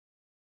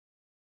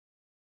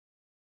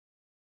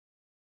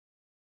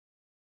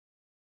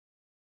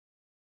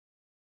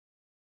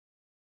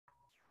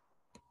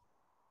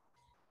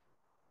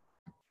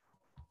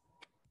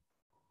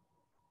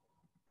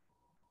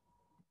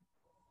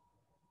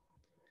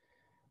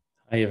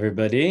Hi,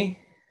 everybody.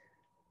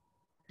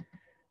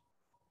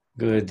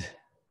 Good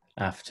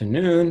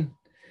afternoon.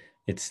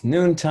 It's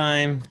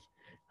noontime.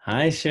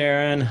 Hi,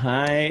 Sharon.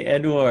 Hi,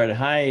 Edward.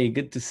 Hi,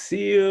 good to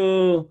see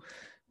you.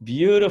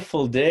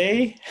 Beautiful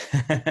day.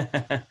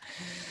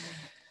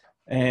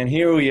 And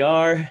here we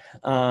are.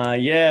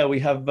 Yeah, we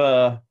have,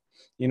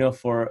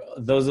 for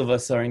those of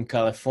us who are in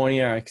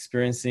California, are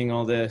experiencing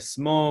all the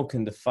smoke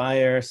and the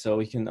fire. So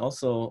we can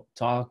also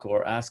talk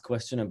or ask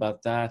question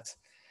about that.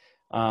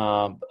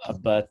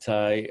 But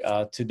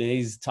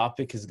today's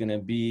topic is going to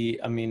be,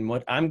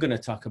 what I'm going to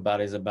talk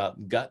about is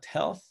about gut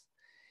health.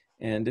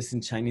 And this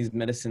in Chinese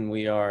medicine,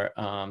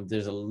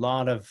 there's a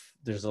lot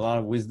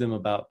of wisdom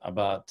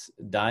about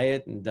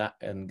diet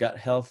and gut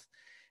health.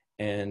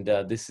 And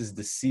this is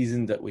the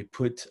season that we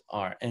put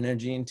our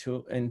energy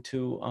into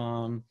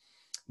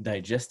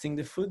digesting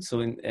the food.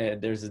 So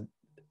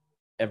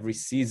every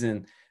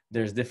season,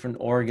 there's different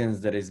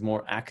organs that is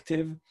more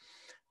active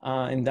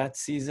in that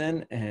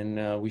season, and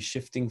we're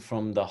shifting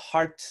from the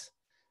heart.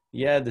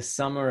 Yeah, the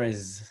summer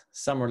is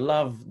summer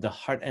love. The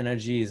heart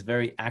energy is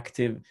very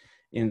active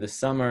in the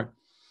summer,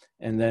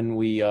 and then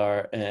we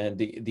are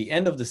the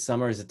end of the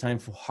summer is a time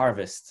for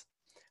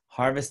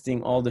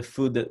harvesting all the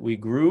food that we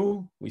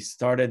grew. We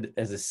started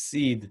as a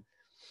seed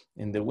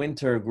in the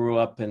winter, grew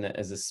up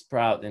as a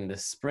sprout in the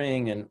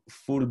spring, and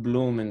full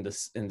bloom in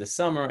the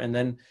summer, and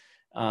then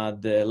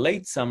the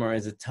late summer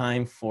is a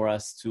time for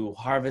us to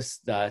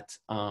harvest that.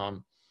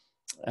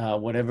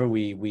 Whatever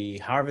we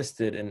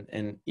harvested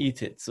and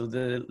eat it. So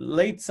the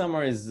late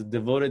summer is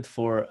devoted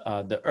for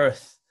the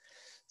earth.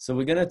 So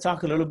we're going to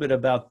talk a little bit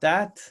about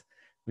that.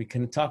 We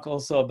can talk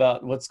also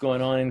about what's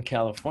going on in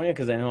California,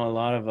 because I know a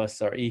lot of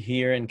us are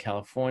here in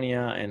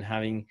California and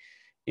having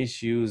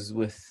issues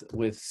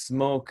with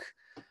smoke.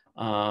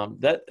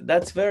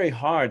 That's very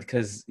hard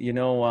because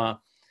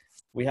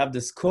we have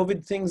this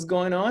COVID things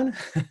going on,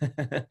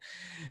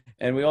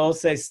 and we all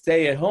say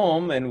stay at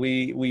home. And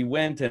we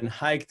went and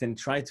hiked and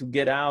tried to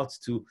get out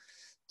to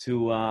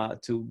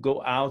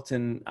go out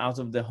and out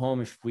of the home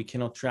if we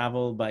cannot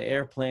travel by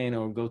airplane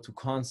or go to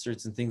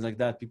concerts and things like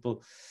that.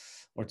 People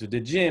or to the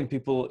gym,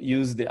 people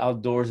use the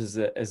outdoors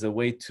as a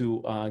way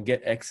to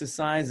get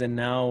exercise, and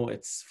now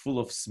it's full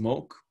of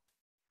smoke.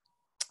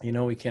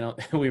 We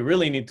cannot we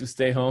really need to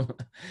stay home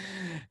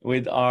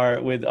with our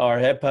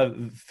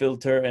HEPA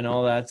filter and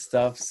all that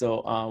stuff.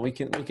 So we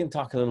can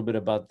talk a little bit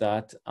about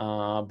that,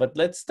 but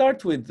let's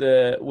start with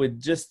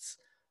just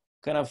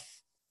kind of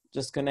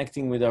just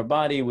connecting with our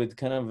body, with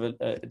kind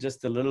of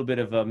just a little bit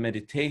of a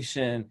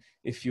meditation,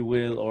 if you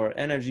will, or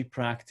energy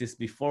practice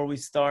before we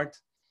start.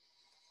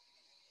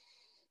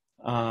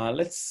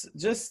 Let's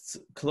just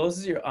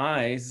close your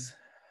eyes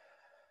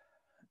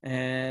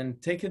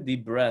and take a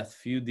deep breath,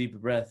 few deep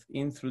breaths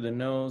in through the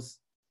nose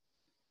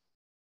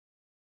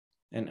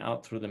and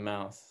out through the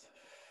mouth.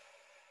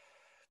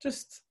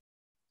 Just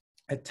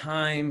a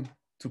time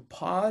to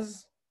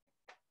pause.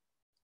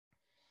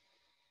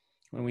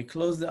 When we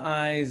close the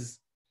eyes,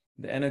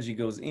 the energy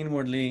goes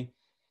inwardly.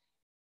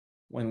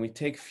 When we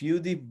take few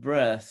deep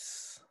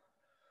breaths,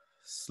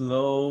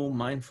 slow,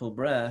 mindful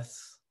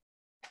breaths,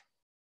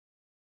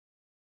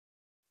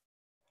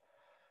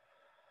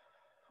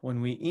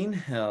 when we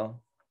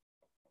inhale,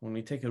 when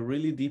we take a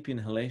really deep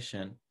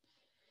inhalation,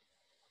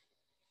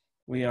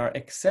 we are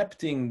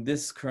accepting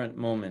this current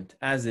moment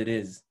as it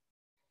is.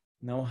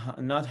 No,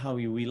 not how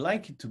we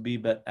like it to be,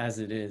 but as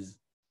it is.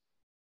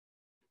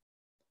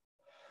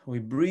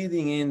 We're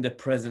breathing in the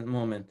present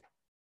moment.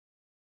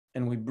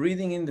 And we're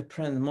breathing in the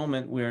present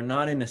moment, we are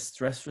not in a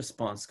stress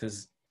response,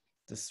 because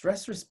the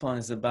stress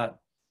response is about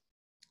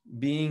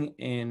being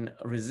in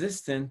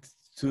resistant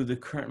to the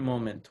current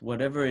moment,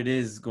 whatever it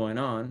is going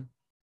on.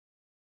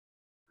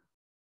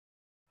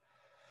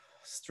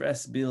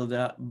 Stress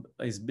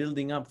is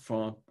building up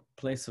from a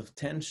place of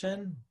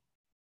tension,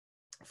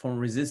 from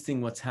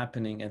resisting what's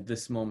happening at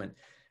this moment.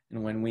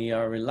 And when we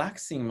are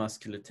relaxing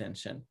muscular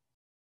tension,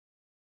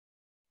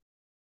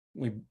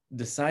 we're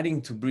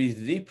deciding to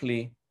breathe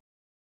deeply,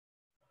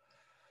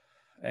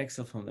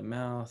 exhale from the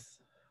mouth.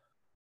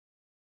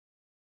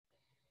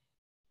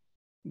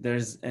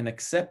 There's an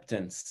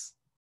acceptance.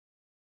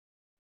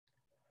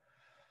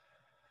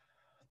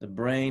 The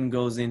brain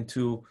goes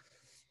into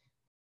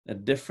a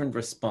different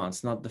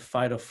response, not the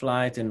fight or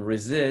flight and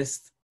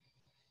resist,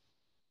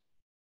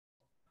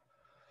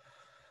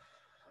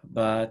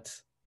 but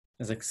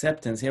as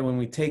acceptance. Here, when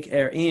we take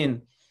air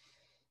in,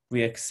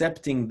 we're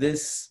accepting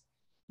the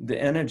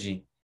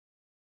energy.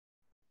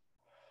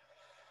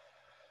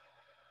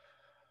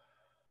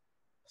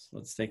 So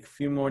let's take a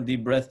few more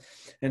deep breaths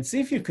and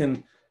see if you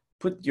can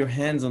put your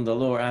hands on the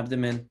lower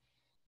abdomen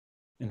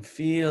and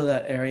feel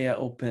that area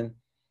open.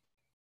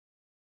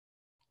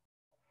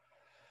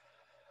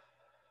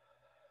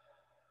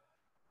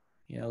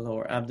 Yeah,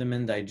 lower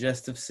abdomen,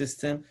 digestive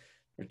system.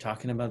 We're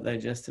talking about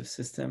digestive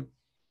system.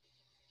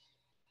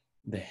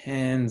 The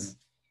hands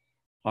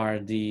are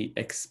the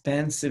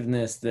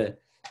expansiveness, the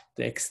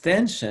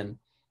extension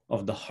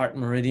of the heart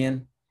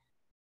meridian,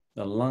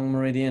 the lung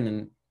meridian.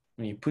 And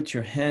when you put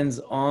your hands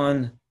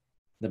on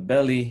the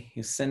belly.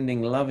 You're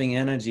sending loving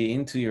energy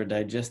into your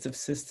digestive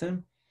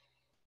system.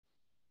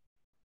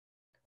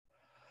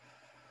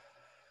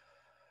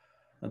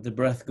 Let the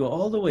breath go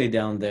all the way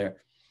down there.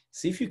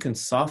 See if you can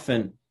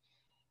soften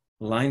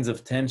lines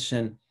of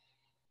tension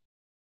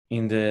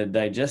in the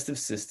digestive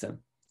system.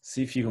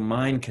 See if your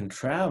mind can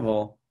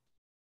travel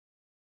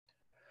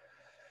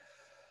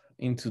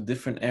into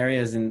different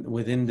areas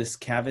within this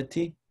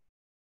cavity.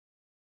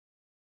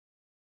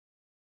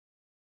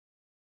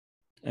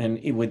 And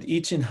with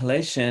each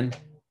inhalation,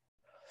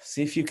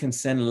 see if you can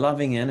send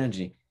loving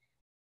energy,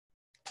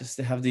 just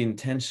to have the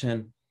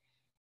intention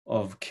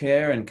of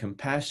care and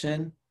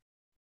compassion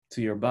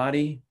to your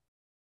body.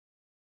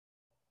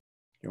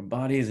 Your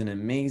body is an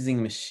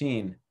amazing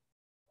machine.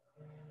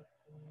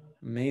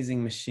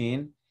 Amazing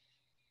machine.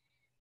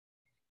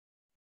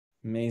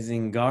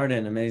 Amazing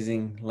garden,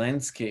 amazing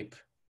landscape.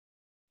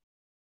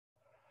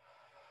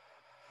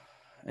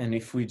 And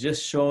if we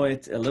just show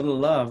it a little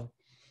love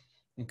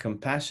and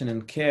compassion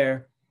and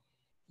care,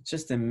 it's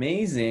just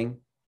amazing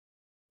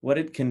what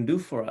it can do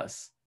for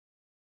us.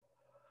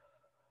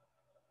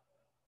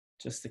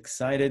 Just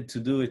excited to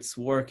do its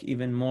work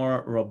even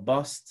more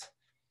robust.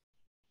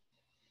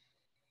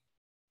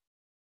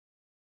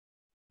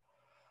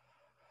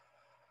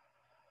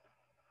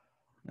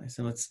 Nice.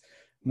 So let's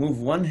move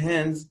one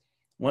hand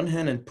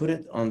and put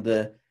it on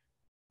the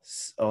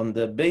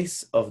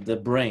base of the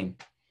brain.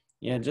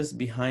 Yeah, just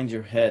behind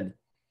your head.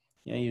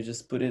 Yeah, you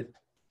just put it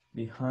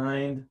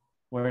behind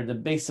where the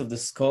base of the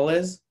skull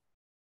is.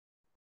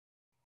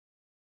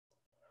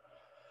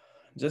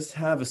 Just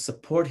have a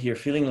support here,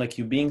 feeling like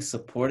you're being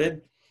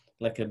supported,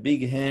 like a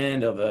big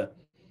hand of a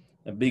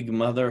big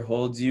mother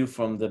holds you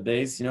from the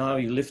base. You know how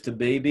you lift a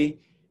baby?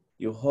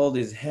 You hold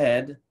his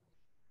head.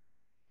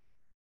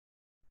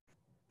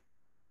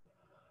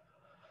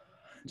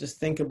 Just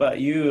think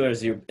about you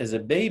as a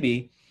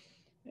baby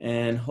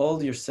and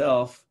hold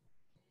yourself,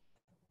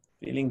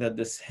 feeling that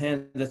this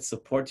hand that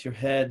supports your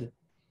head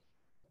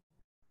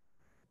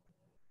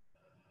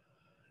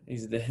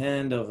is the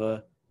hand of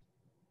a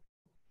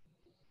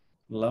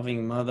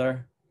loving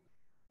mother.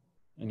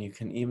 And you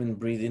can even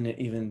breathe in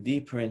even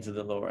deeper into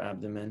the lower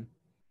abdomen.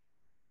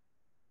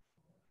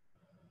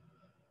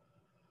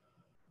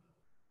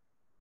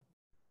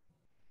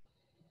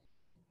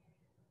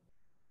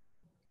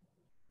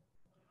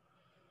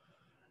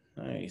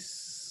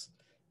 Nice.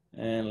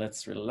 And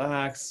let's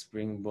relax.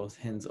 Bring both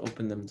hands,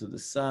 open them to the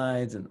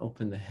sides and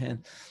open the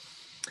hand.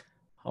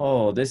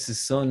 Oh, this is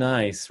so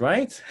nice,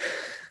 right?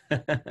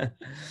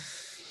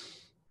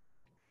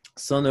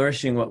 So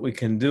nourishing what we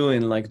can do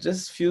in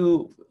just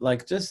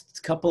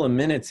a couple of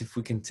minutes. If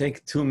we can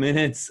take 2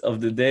 minutes of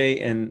the day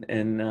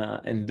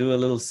and do a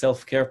little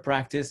self-care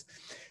practice.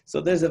 So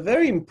there's a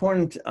very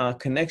important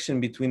connection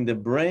between the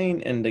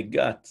brain and the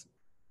gut.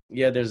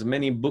 Yeah, there's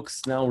many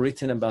books now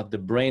written about the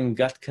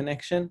brain-gut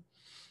connection.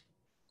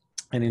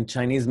 And in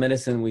Chinese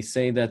medicine, we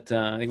say that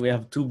we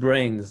have 2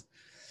 brains.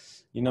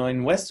 You know,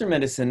 in Western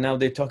medicine, now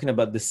they're talking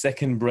about the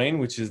second brain,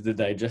 which is the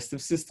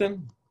digestive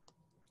system.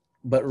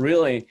 But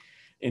really,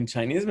 in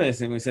Chinese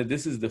medicine, we said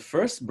this is the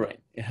first brain.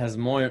 It has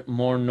more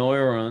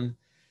neuron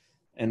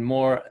and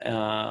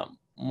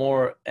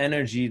more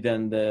energy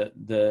than the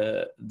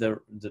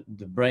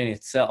brain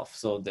itself.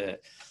 So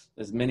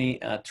there's many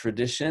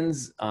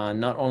traditions,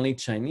 not only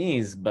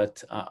Chinese,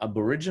 but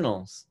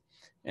Aboriginals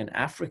and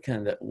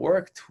African that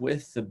worked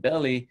with the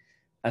belly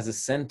as a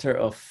center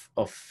of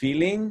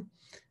feeling.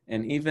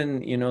 And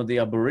even, you know, the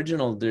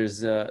Aboriginal, they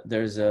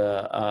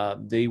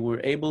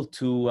were able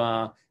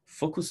to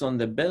focus on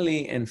the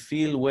belly and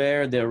feel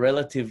where their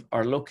relatives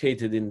are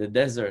located in the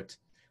desert,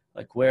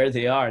 like where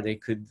they are. They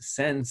could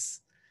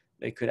sense,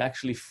 they could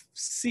actually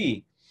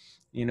see.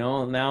 You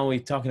know, now we're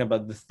talking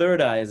about the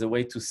third eye as a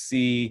way to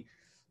see,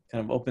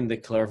 kind of open the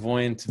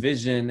clairvoyant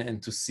vision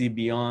and to see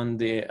beyond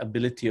the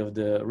ability of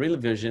the real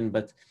vision.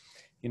 But,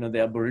 you know,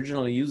 the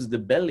Aboriginal used the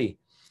belly,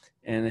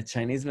 and the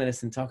Chinese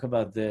medicine talk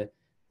about the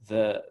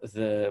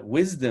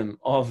wisdom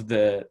of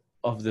the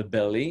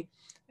belly.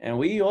 And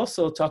we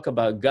also talk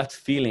about gut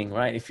feeling,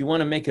 right? If you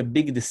want to make a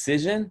big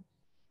decision,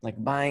 like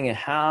buying a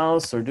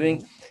house or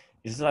doing,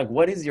 it's like,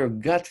 what is your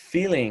gut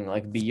feeling,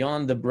 like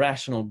beyond the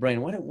rational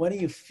brain? What do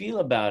you feel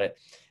about it?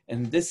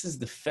 And this is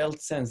the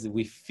felt sense that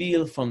we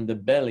feel from the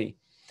belly.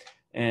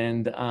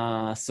 And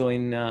so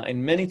in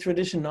many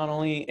traditions, not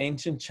only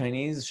ancient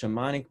Chinese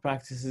shamanic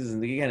practices,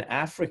 and again,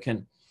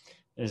 African,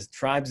 there's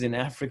tribes in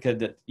Africa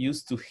that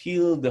used to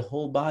heal the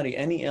whole body,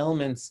 any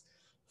ailments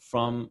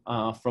from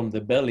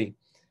the belly.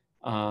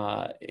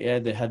 Yeah,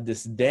 they had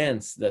this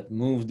dance that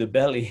moved the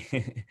belly.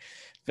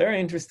 Very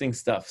interesting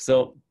stuff.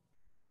 So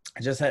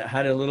I just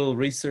had a little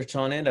research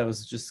on it. I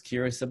was just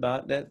curious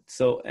about that.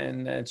 So,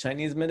 and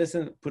Chinese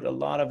medicine put a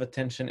lot of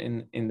attention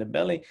in the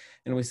belly.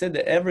 And we said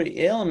that every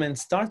ailment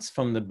starts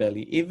from the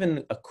belly.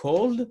 Even a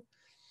cold,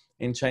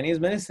 in Chinese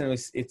medicine,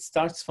 it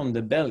starts from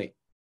the belly.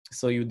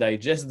 So you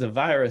digest the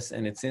virus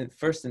and it's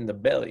first in the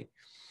belly.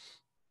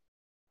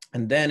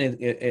 and then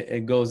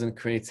it goes and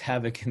creates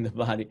havoc in the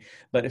body.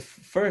 But if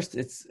first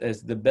it's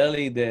as the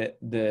belly,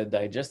 the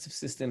digestive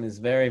system is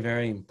very,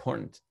 very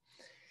important.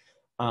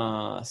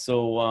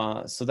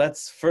 So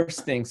that's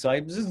first thing. So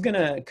I'm just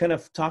gonna kind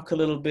of talk a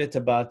little bit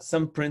about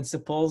some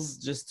principles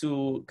just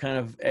to kind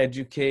of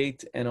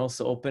educate and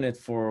also open it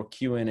for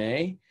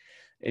Q&A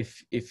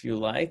if you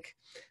like.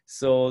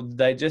 So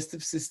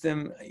digestive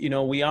system, you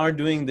know, we are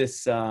doing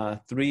this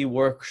 3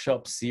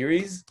 workshop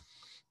series.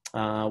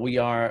 We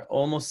are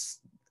almost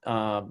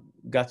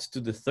got to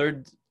the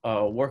 3rd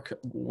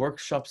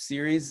workshop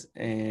series,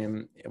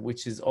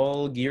 which is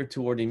all geared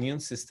toward immune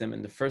system.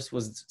 And the first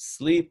was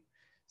sleep.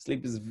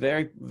 Sleep is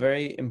very,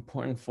 very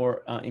important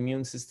for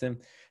immune system.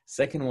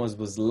 Second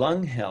was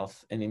lung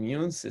health and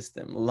immune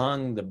system.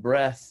 Lung, the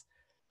breath,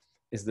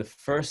 is the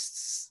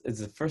first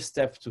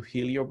step to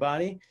heal your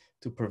body,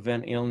 to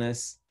prevent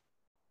illness.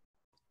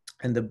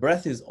 And the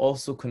breath is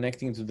also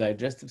connecting to the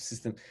digestive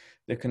system.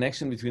 The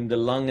connection between the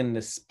lung and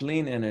the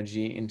spleen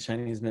energy in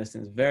Chinese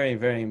medicine is very,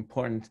 very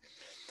important.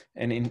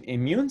 And in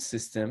immune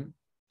system,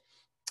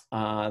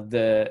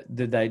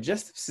 the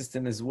digestive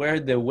system is where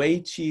the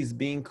Wei Qi is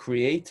being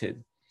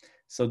created.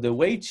 So the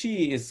Wei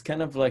Qi is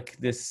kind of like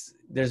this,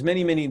 there's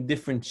many, many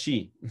different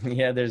Qi.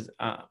 Yeah, there's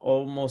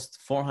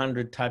almost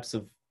 400 types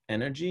of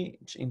energy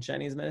in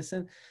Chinese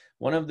medicine.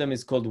 One of them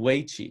is called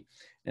Wei Qi.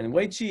 And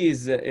Wei Qi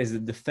is a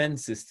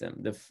defense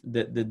system,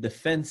 the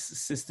defense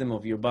system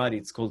of your body.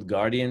 It's called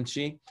Guardian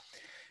Qi.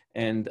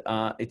 And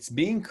it's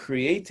being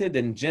created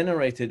and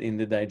generated in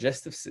the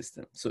digestive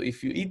system. So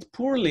if you eat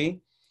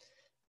poorly,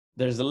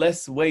 there's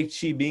less Wei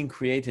Qi being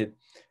created.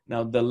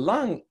 Now, the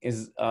lung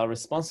is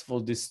responsible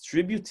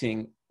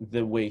distributing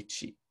the Wei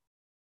Qi.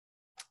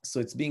 So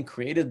it's being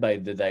created by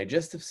the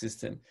digestive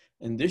system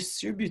and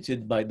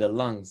distributed by the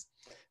lungs.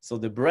 So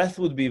the breath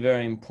would be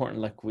very important,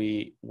 like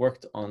we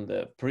worked on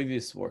the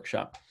previous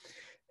workshop.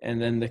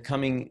 And then the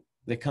coming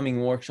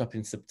workshop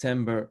in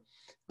September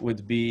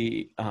would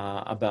be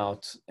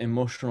about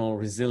emotional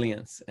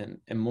resilience, and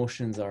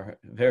emotions are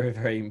very,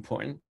 very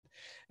important.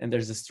 And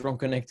there's a strong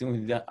connection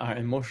with our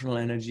emotional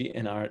energy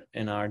and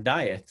our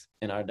diet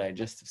and our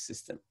digestive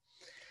system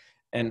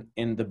and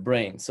in the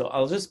brain. So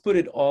I'll just put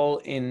it all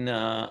in.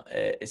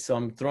 So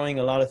I'm throwing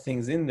a lot of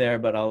things in there,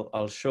 but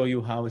I'll show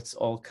you how it's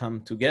all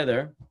come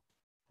together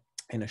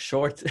in a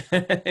short,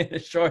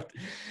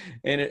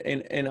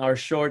 in our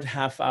short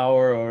half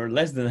hour or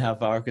less than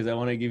half hour, because I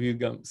want to give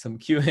you some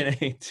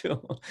Q&A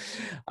too.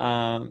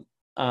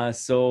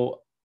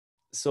 So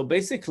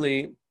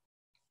basically,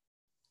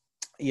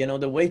 you know,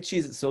 the Wei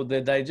Qi, so the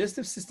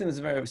digestive system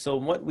is so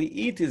what we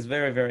eat is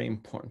very, very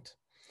important.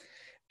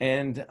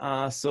 And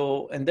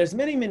and there's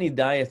many, many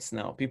diets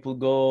now. People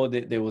go,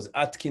 there was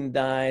Atkins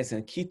diets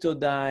and keto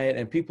diet,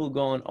 and people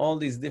go on all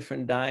these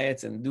different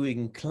diets and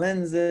doing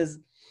cleanses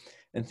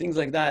and things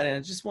like that. And I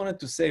just wanted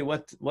to say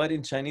what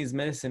in Chinese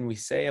medicine we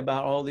say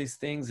about all these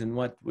things and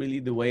what really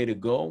the way to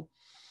go.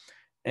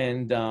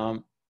 And,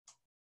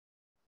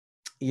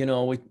 you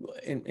know,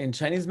 in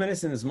Chinese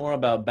medicine is more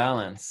about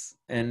balance.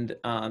 And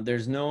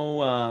there's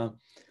no,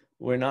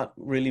 we're not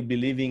really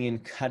believing in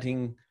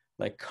cutting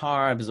like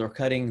carbs or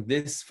cutting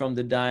this from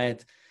the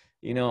diet.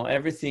 You know,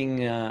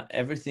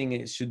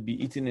 everything should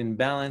be eaten in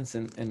balance,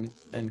 and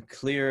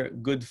clear,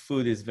 good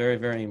food is very,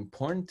 very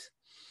important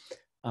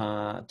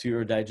to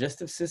your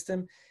digestive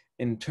system.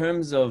 In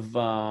terms of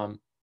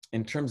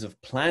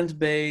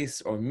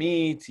plant-based or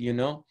meat, you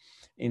know,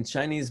 in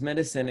Chinese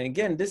medicine,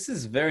 again, this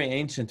is very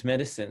ancient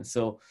medicine.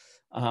 So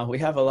we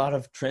have a lot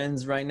of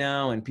trends right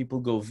now, and people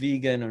go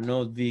vegan or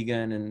not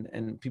vegan,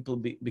 and people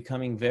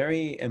becoming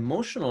very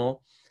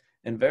emotional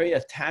and very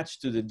attached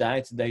to the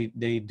diets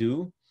they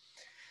do.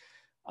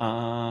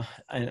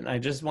 And I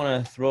just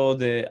want to throw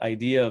the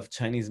idea of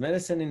Chinese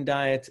medicine in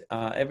diet.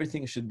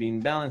 Everything should be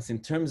in balance in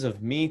terms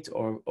of meat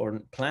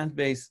or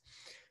plant-based.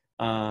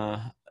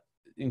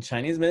 In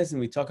Chinese medicine,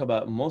 we talk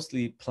about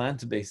mostly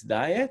plant-based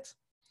diet,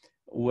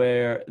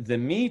 where the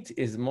meat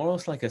is more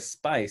like a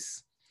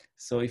spice.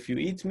 So if you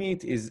eat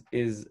meat, it's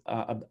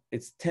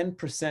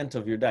 10%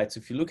 of your diet. So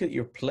if you look at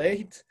your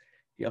plate,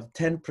 you have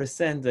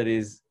 10% that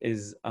is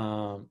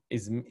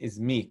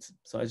meat.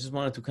 So I just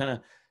wanted to kind of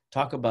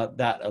talk about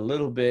that a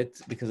little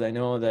bit, because I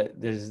know that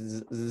this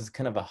is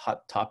kind of a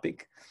hot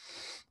topic.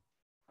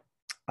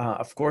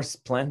 Of course,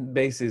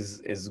 plant-based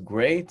is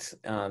great.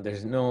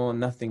 There's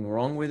nothing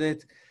wrong with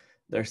it.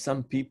 There are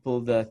some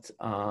people that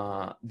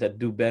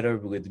do better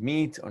with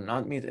meat or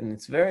not meat, and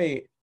it's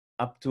very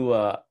up to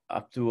a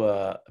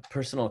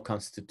personal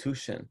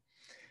constitution.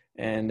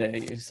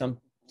 And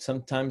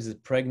sometimes a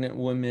pregnant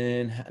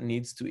woman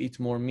needs to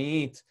eat more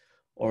meat,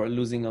 or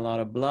losing a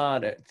lot of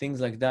blood, things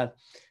like that.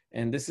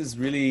 And this is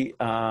really,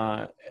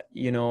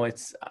 you know,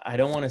 I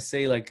don't want to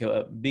say like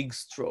a big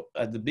stroke.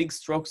 The big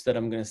strokes that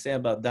I'm going to say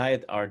about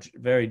diet are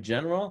very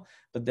general,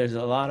 but there's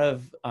a lot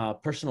of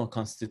personal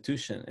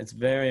constitution. It's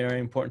very, very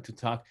important to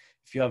talk.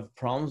 If you have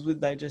problems with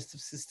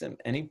digestive system,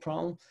 any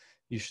problem,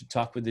 you should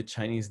talk with the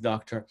Chinese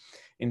doctor.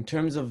 In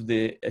terms of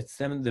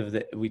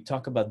we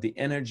talk about the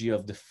energy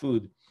of the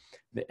food.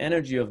 the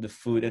energy of the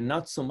food, and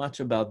not so much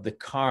about the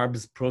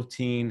carbs,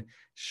 protein,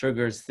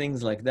 sugars,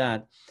 things like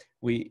that.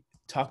 We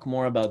talk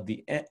more about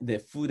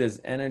the food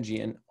as energy,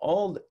 and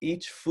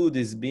each food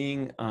is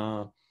being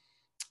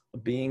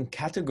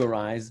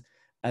categorized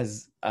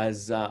as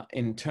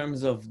in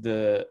terms of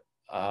the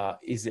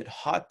is it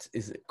hot,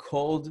 is it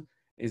cold,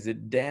 is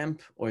it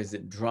damp, or is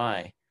it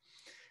dry?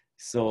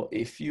 So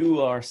if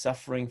you are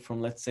suffering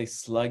from, let's say,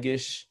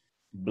 sluggish,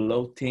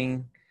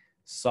 bloating,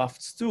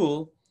 soft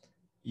stool,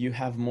 you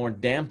have more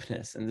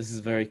dampness, and this is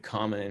very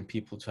common in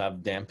people to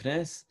have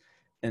dampness.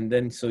 And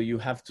then so you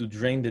have to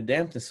drain the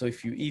dampness. So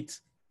if you eat,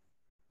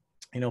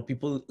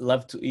 people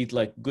love to eat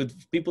like good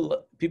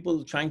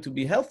people trying to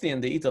be healthy,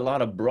 and they eat a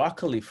lot of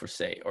broccoli, for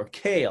say, or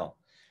kale,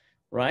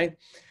 right?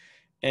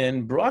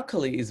 And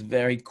broccoli is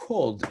very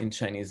cold in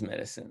Chinese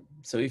medicine.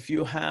 So if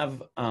you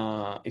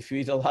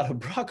eat a lot of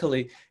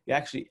broccoli, you're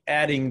actually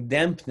adding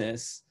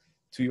dampness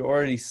to your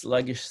already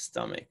sluggish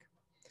stomach.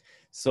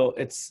 So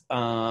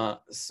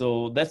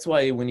so that's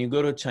why when you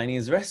go to a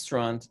Chinese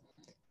restaurant,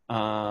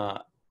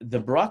 the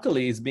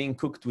broccoli is being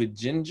cooked with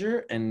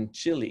ginger and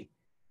chili,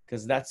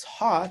 because that's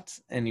hot,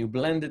 and you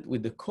blend it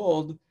with the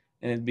cold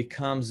and it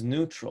becomes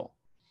neutral.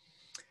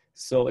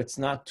 So it's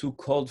not too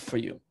cold for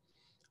you.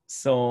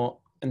 So,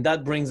 and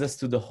that brings us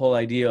to the whole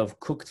idea of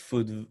cooked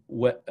food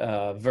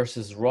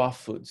versus raw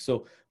food.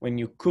 So when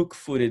you cook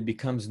food, it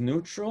becomes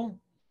neutral.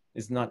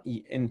 It's not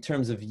in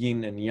terms of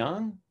yin and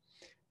yang.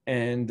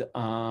 And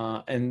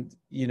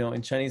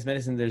in Chinese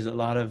medicine, there's a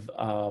lot of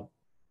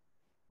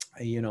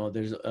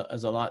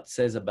there's a lot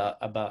says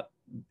about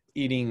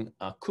eating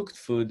cooked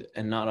food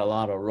and not a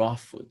lot of raw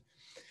food.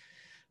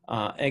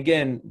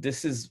 Again,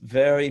 this is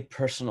very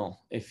personal.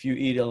 If you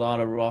eat a lot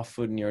of raw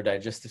food and your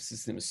digestive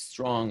system is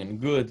strong and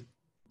good,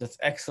 that's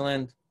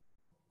excellent.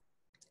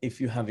 If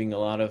you're having a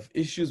lot of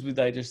issues with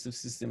digestive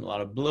system, a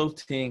lot of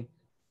bloating,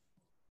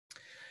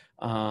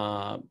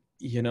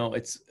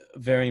 it's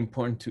very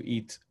important to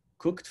eat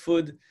cooked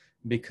food,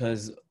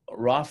 because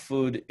raw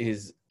food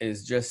is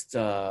just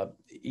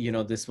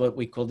this what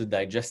we call the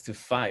digestive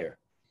fire.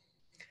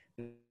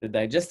 The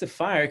digestive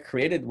fire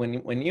created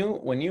when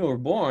you were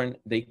born,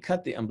 they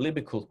cut the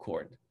umbilical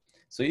cord.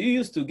 So you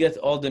used to get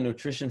all the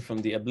nutrition from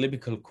the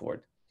umbilical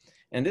cord.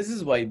 And this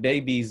is why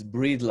babies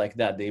breathe like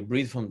that. They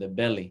breathe from the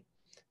belly,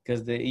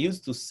 because they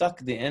used to suck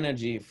the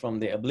energy from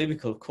the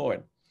umbilical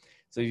cord.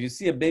 So if you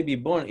see a baby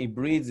born, he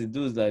breathes, it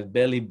does that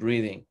belly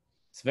breathing.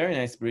 It's very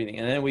nice breathing.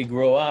 And then we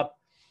grow up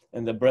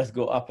and the breath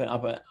go up and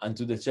up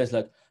onto the chest,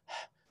 like,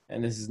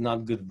 and this is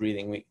not good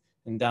breathing.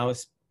 In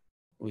Taoist,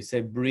 we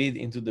say breathe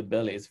into the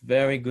belly. It's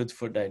very good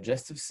for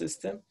digestive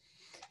system.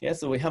 Yeah,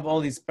 so we have all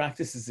these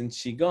practices in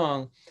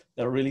Qigong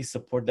that really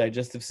support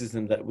digestive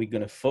system that we're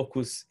going to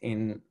focus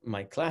in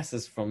my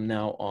classes from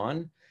now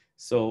on.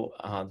 So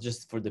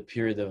just for the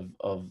period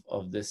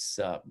of this,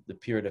 the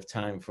period of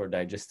time for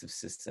digestive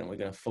system, we're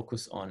going to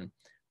focus on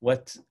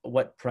what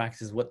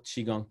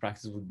Qigong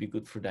practice would be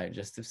good for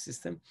digestive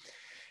system.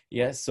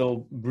 Yeah,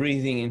 so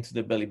breathing into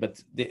the belly.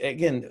 But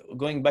again,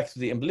 going back to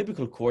the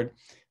umbilical cord,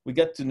 we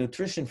got to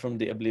nutrition from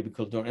the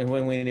umbilical cord. And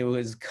when it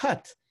was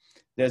cut,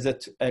 there's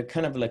a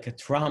kind of like a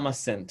trauma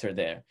center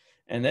there.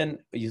 And then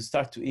you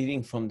start to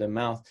eating from the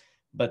mouth.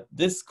 But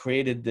this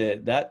created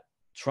that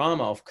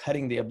trauma of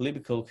cutting the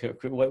umbilical cord,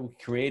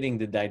 creating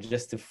the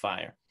digestive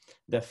fire.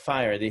 The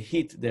fire, the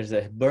heat, there's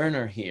a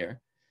burner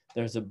here.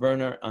 There's a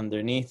burner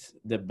underneath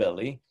the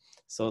belly.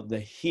 So the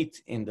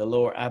heat in the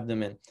lower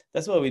abdomen,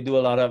 that's why we do a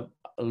lot of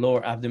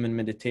lower abdomen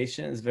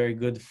meditation. Is very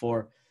good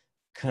for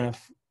kind of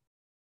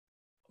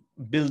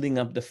building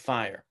up the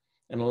fire.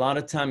 And a lot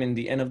of time in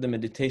the end of the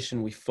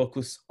meditation, we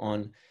focus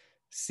on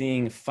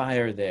seeing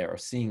fire there or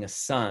seeing a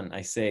sun.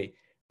 I say,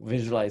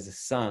 visualize the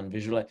sun,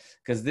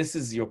 because this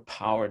is your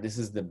power. This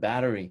is the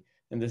battery,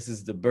 and this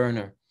is the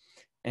burner.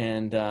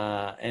 And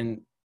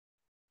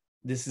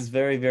this is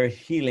very, very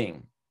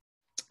healing.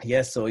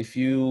 Yes, so if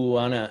you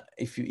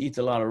eat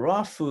a lot of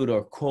raw food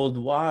or cold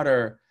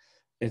water,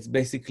 it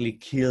basically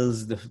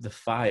kills the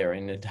fire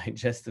in the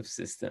digestive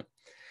system.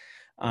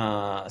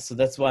 So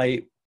that's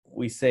why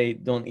we say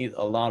don't eat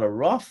a lot of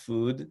raw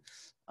food.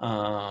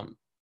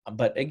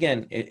 But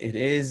again, it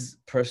is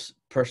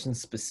person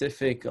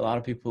specific. A lot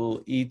of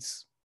people eat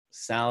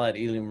salad,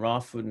 eating raw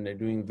food, and they're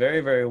doing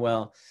very, very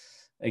well.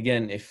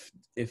 Again, if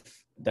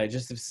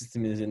digestive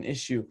system is an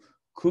issue,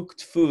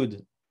 cooked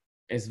food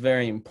is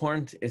very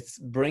important. It's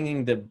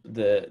bringing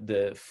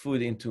the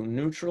food into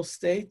neutral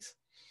state.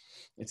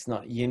 It's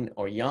not yin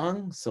or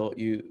yang, so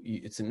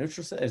it's a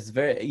neutral state. It's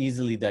very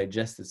easily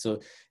digested. So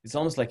it's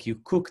almost like you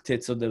cooked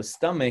it, so the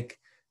stomach,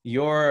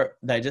 your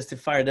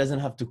digestive fire doesn't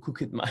have to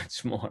cook it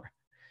much more.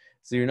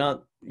 So you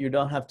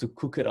don't have to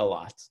cook it a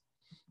lot.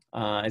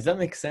 Does that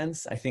make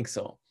sense? I think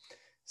so.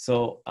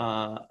 So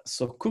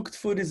cooked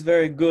food is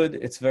very good.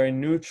 It's very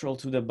neutral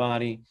to the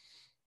body.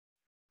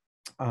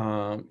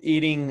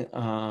 Eating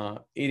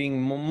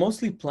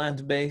mostly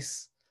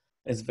plant-based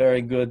is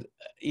very good.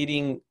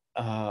 Eating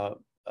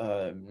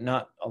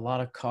not a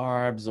lot of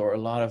carbs or a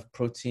lot of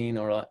protein,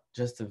 or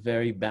just a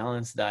very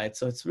balanced diet.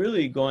 So it's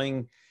really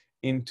going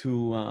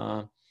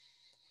into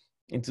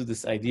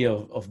this idea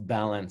of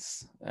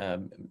balance,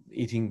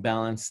 eating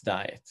balanced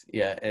diet.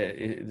 Yeah,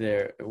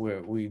 there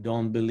where we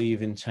don't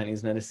believe in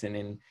Chinese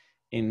medicine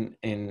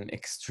in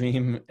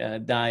extreme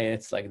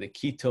diets like the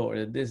keto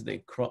or this.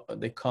 They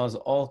cause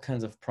all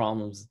kinds of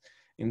problems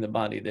in the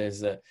body.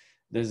 There's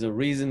a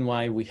reason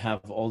why we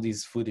have all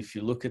these food. If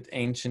you look at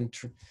ancient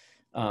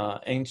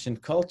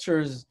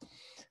cultures,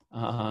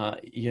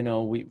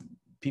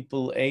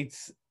 people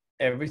ate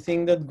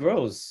everything that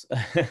grows.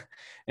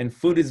 And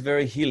food is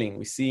very healing.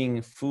 We're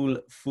seeing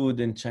food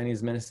in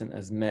Chinese medicine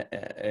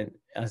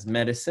as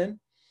medicine.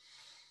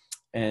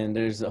 And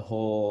there's a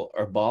whole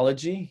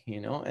herbology,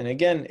 and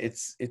again,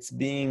 it's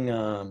being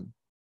done.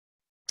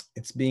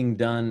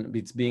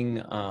 It's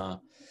being,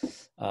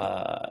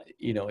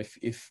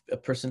 if a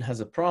person has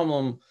a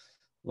problem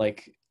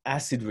like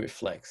acid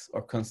reflux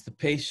or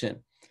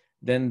constipation,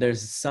 then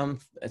there's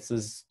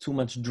too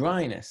much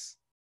dryness.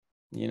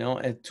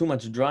 At too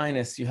much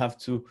dryness, you have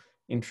to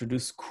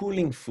introduce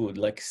cooling food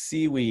like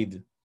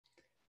seaweed,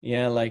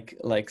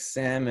 like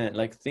salmon,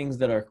 like things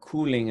that are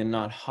cooling and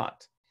not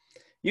hot.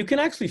 You can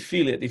actually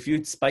feel it. If you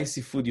eat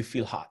spicy food, you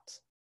feel hot.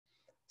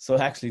 So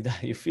actually,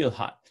 you feel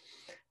hot,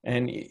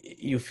 and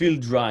you feel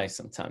dry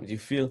sometimes. You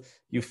feel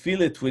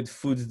it with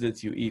foods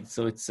that you eat.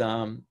 So it's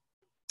so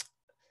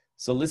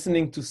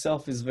listening to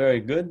self is very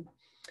good,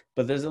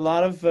 but there's a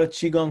lot of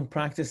qigong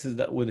practices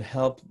that would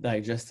help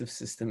digestive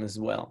system as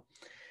well.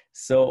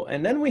 So,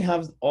 and then we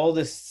have all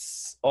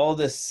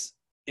this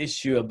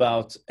issue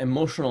about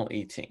emotional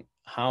eating,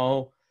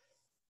 how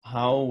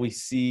we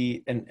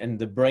see and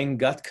the brain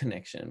gut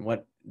connection,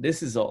 what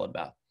this is all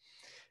about.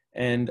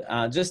 And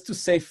just to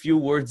say a few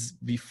words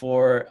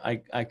before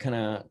I kind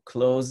of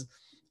close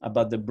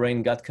about the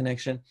brain gut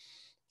connection,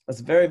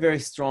 it's very, very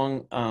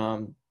strong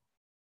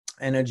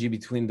energy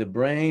between the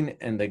brain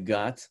and the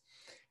gut.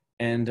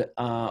 And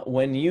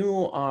when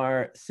you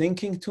are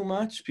thinking too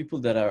much, people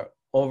that are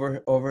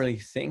overly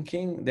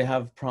thinking, they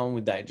have problem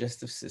with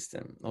digestive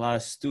system. A lot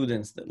of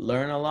students that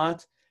learn a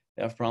lot,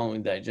 they have problem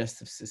with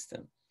digestive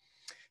system.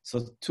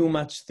 So too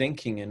much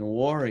thinking and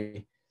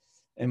worry,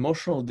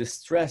 emotional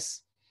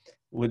distress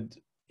would,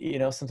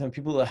 sometimes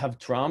people that have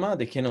trauma,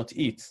 they cannot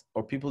eat,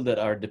 or people that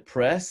are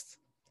depressed,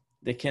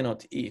 they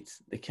cannot eat,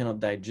 they cannot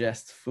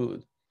digest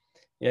food.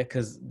 Yeah,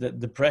 because the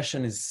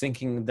depression is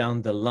sinking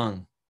down the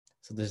lung.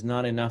 So there's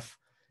not enough,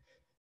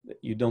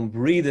 you don't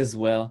breathe as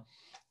well.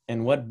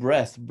 And what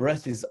breath?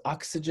 Breath is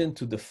oxygen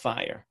to the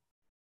fire.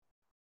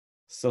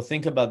 So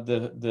think about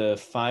the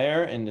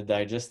fire in the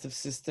digestive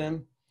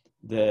system,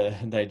 the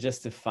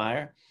digestive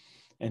fire,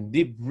 and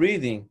deep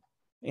breathing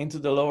into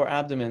the lower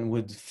abdomen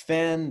would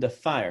fan the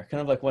fire,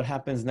 kind of like what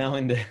happens now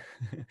in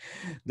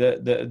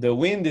the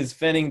wind is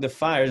fanning the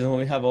fires, and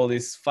we have all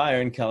this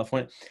fire in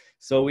California.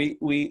 So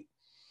we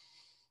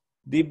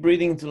deep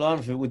breathing into a lot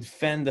of it would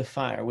fan the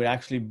fire, would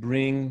actually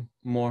bring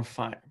more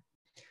fire.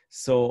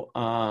 So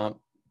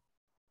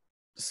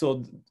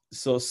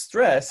so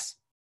stress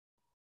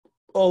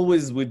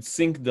always would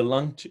sink the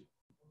lung chi.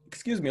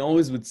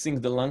 Always would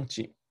sink the lung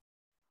chi.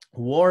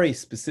 Worry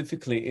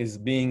specifically is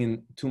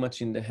being too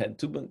much in the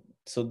head.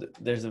 So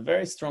there's a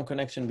very strong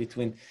connection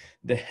between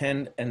the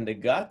head and the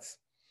gut,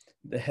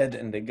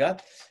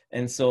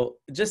 And so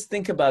just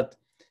think about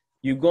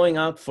you going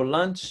out for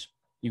lunch,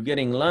 you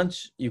getting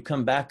lunch, you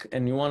come back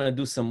and you want to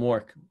do some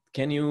work.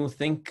 Can you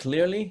think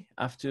clearly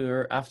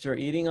after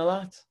eating a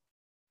lot?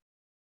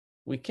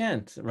 We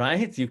can't,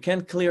 right? You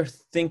can't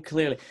think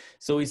clearly.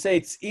 So we say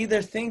it's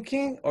either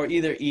thinking or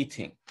either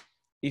eating.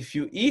 If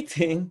you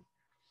eating,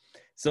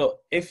 so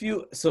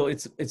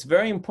it's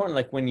very important,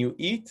 like when you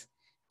eat,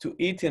 to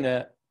eat in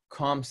a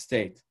calm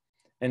state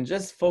and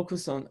just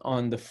focus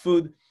on the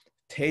food,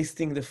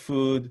 tasting the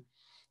food,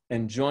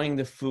 enjoying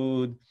the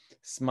food,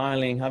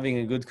 smiling, having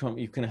a good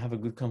you can have a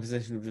good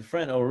conversation with a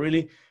friend, or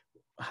really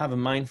have a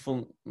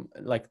mindful,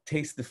 like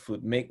taste the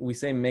food. We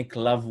say make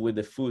love with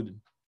the food.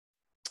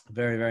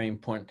 Very, very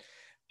important.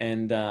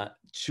 And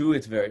chew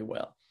it very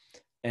well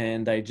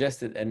and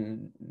digest it,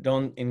 and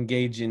don't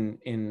engage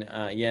in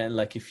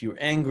like if you're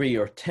angry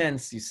or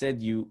tense, you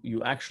said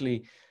you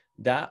actually,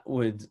 that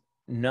would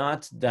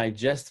not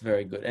digest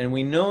very good. And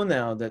we know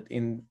now that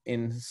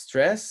in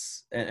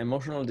stress and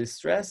emotional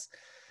distress,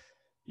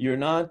 you're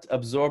not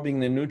absorbing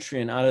the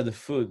nutrient out of the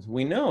food.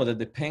 We know that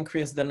the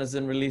pancreas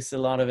doesn't release a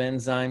lot of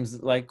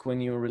enzymes like when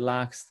you're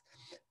relaxed,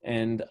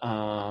 and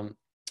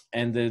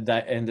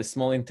the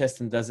small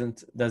intestine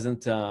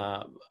doesn't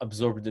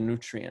absorb the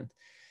nutrient.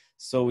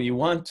 So you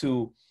want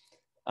to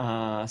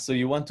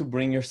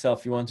bring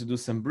yourself, you want to do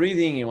some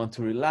breathing, you want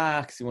to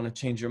relax, you want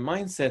to change your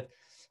mindset,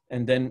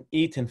 and then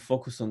eat and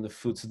focus on the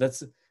food. So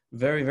that's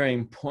very, very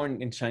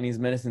important in Chinese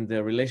medicine,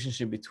 the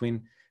relationship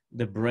between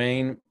the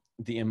brain,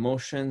 the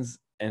emotions,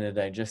 and the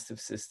digestive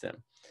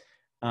system.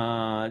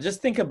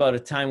 Just think about a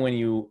time when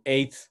you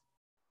ate,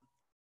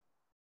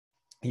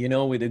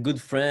 with a good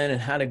friend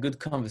and had a good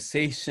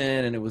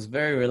conversation and it was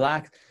very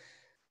relaxed.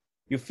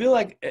 You feel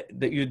like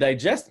that you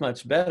digest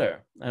much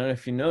better. I don't know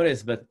if you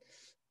notice, but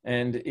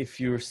And if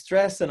you're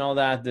stressed and all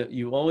that,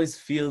 you always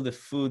feel the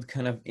food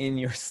kind of in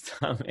your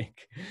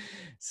stomach.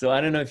 So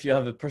I don't know if you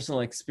have a personal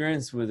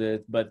experience with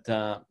it, but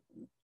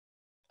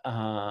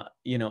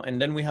you know,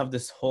 and then we have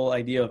this whole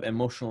idea of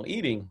emotional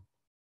eating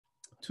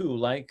too.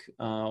 Like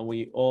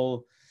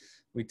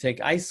we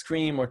take ice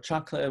cream or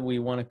chocolate, we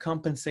want to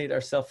compensate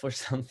ourselves for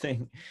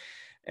something.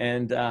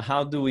 And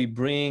how do we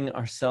bring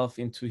ourselves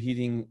into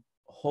eating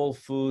whole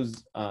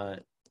foods,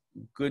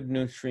 good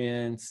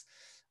nutrients?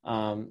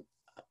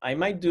 We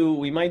might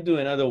do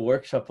another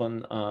workshop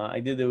on, I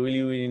did a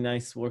really, really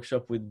nice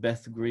workshop with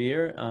Beth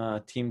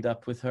Greer, teamed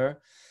up with her.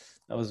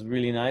 That was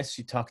really nice.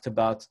 She talked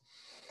about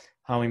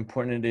how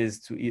important it is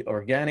to eat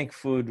organic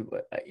food.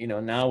 You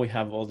know, now we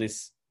have all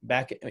this.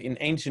 Back in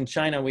ancient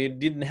China, we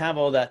didn't have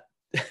all that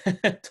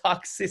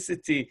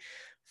toxicity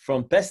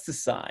from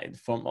pesticide,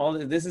 from all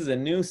this is a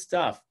new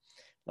stuff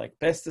like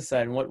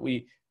pesticide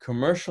and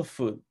commercial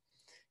food,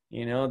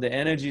 you know, the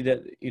energy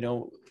that, you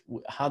know,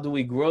 how do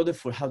we grow the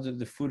food? How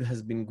the food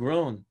has been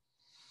grown?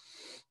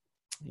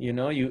 You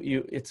know,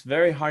 it's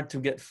very hard to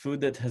get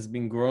food that has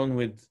been grown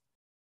with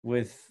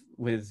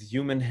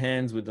human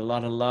hands, with a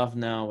lot of love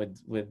now,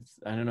 with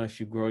I don't know if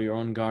you grow your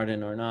own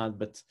garden or not,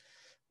 but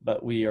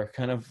we are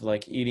kind of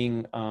like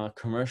eating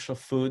commercial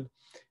food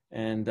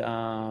and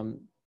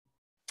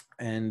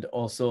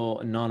also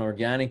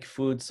non-organic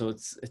food. So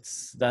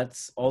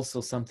that's also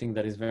something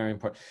that is very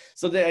important.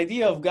 So the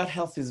idea of gut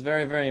health is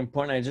very, very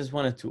important. I just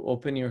wanted to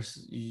open you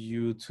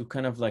to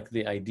kind of like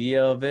the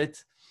idea of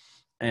it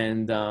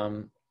and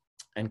kind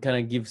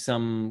of give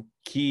some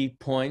key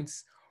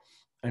points.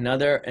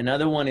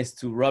 Another one is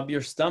to rub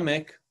your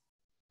stomach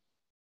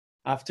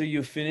after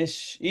you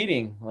finish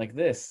eating, like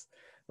this.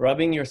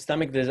 Rubbing your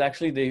stomach, there's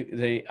actually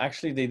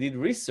they did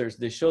research.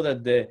 They show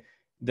that the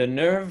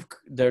nerve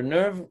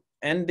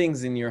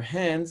endings in your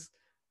hands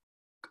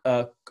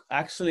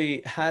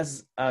actually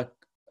has a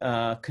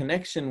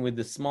connection with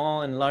the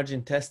small and large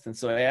intestine.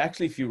 So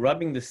actually, if you're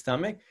rubbing the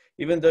stomach,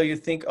 even though you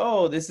think,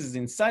 oh, this is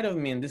inside of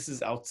me and this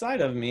is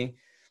outside of me,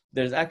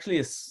 there's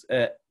actually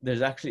a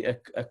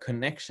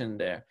connection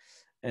there.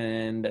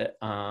 And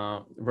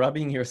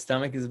rubbing your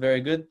stomach is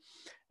very good.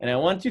 And I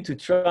want you to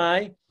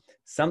try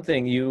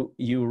something.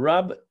 You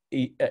rub,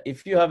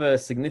 if you have a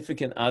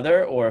significant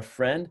other or a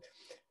friend,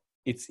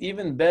 it's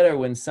even better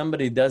when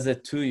somebody does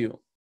it to you,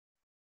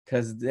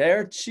 because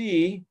their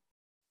chi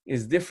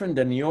is different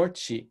than your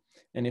chi.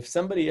 And if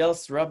somebody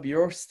else rub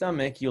your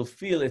stomach, you'll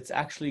feel it's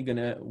actually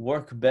gonna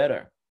work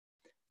better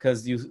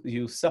because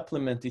you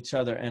supplement each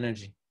other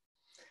energy.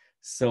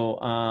 So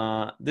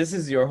this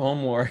is your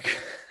homework.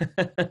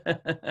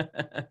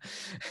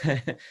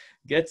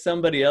 Get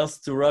somebody else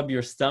to rub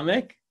your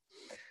stomach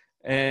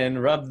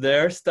and rub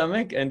their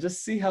stomach and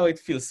just see how it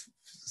feels.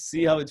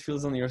 See how it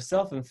feels on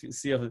yourself and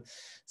see how it,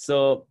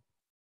 so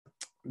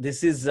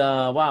this is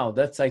wow,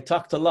 I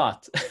talked a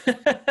lot.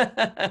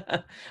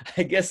 I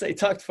guess I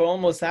talked for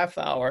almost half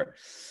hour.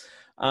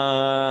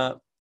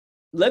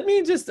 Let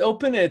me just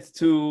open it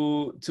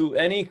to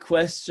any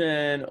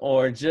question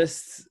or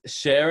just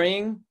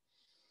sharing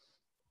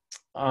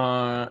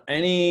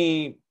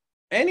anything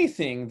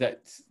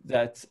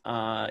that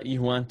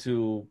you want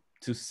to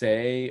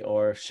say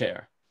or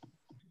share.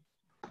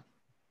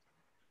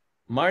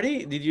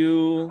 Marty, did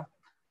you?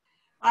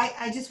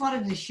 I just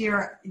wanted to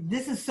share,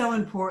 this is so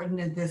important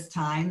at this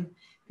time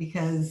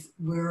because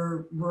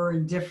we're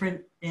in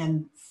different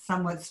and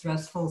somewhat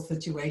stressful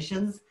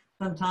situations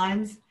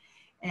sometimes.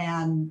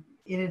 And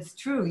it's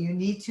true, you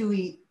need to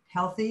eat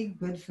healthy,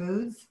 good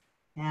foods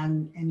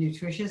and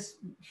nutritious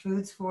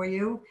foods for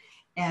you.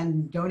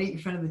 And don't eat in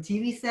front of the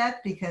TV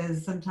set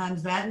because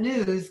sometimes that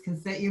news can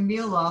set your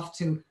meal off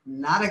to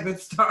not a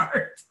good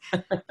start.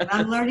 And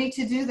I'm learning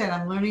to do that.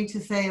 I'm learning to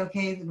say,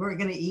 okay, we're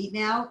going to eat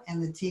now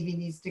and the TV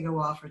needs to go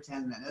off for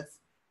 10 minutes,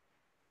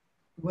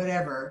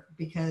 whatever,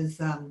 because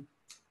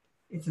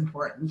it's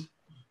important.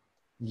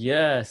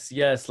 Yes,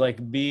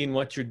 like being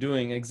what you're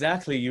doing.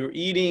 Exactly. You're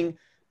eating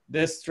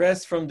the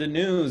stress from the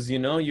news, you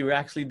know, you're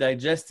actually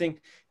digesting.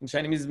 In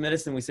Chinese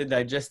medicine, we say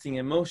digesting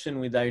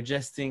emotion, we're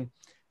digesting.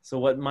 So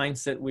what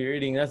mindset we're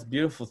eating. That's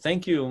beautiful.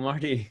 Thank you,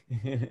 Marty.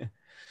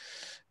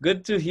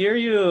 Good to hear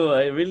you.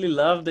 I really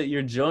love that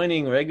you're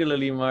joining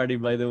regularly, Marty,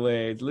 by the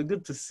way. It's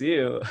good to see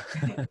you.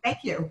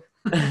 Thank you.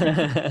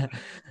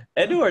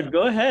 Edward,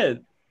 go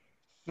ahead.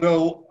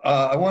 So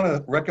I want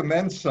to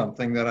recommend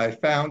something that I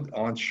found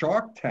on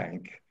Shark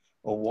Tank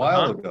a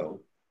while ago.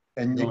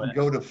 And you can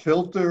go to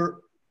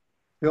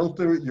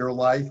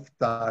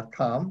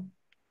filteryourlife.com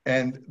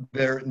and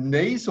they're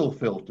nasal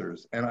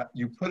filters. And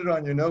you put it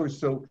on your nose.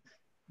 So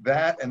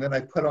that, and then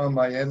I put on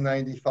my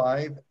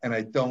N95 and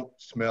I don't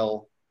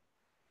smell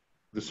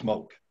the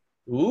smoke.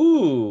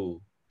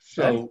 Ooh.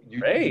 So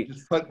you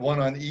just put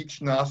one on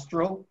each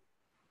nostril.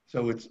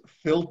 So it's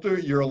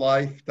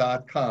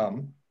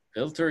filteryourlife.com.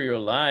 Filter your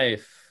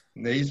life.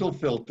 Nasal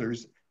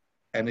filters.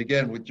 And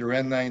again, with your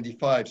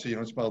N95, so you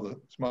don't smell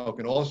the smoke.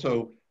 And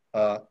also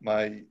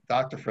my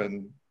doctor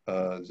friend,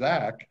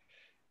 Zach,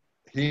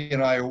 he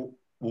and I were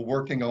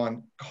working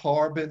on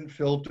carbon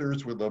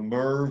filters with a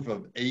MERV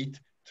of 8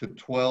 to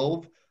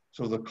 12.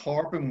 So the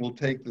carbon will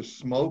take the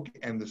smoke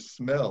and the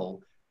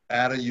smell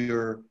out of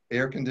your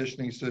air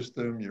conditioning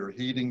system, your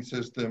heating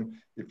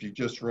system, if you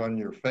just run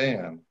your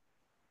fan.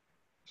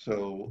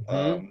 So,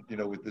 you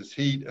know, with this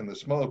heat and the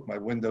smoke, my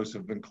windows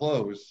have been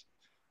closed.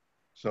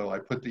 So I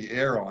put the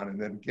air on and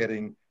then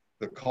getting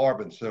the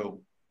carbon.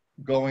 So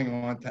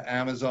going on to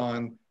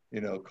Amazon,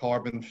 you know,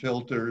 carbon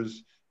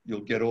filters,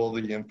 you'll get all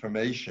the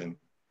information.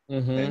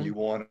 And you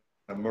want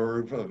a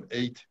MERV of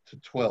 8 to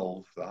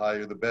 12, the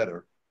higher the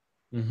better.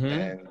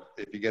 And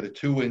if you get a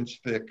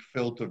 2-inch thick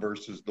filter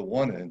versus the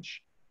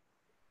 1-inch,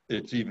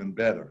 it's even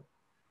better.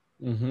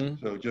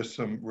 So just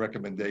some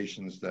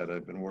recommendations that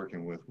I've been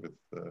working with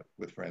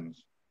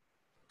friends.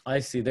 I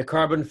see. The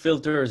carbon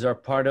filters are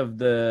part of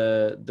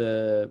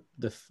the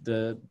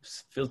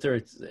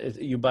filter.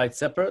 You buy it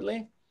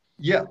separately?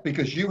 Yeah,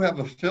 because you have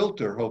a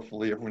filter.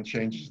 Hopefully, everyone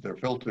changes their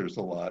filters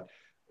a lot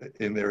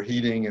in their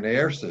heating and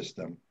air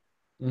system.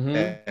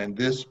 And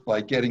this, by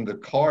getting the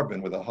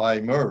carbon with a high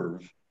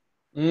MERV,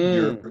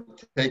 you're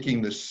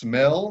taking the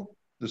smell,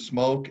 the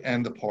smoke,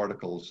 and the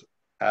particles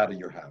out of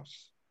your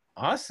house.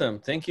 Awesome.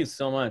 Thank you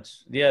so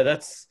much. Yeah,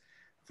 that's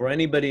for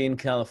anybody in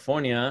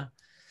California.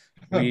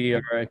 We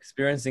are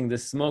experiencing the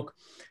smoke.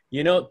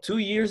 You know, 2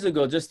 years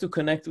ago, just to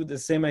connect with the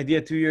same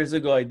idea, 2 years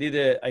ago, I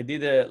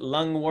did a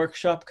lung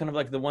workshop, kind of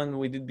like the one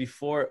we did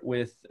before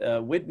with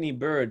Whitney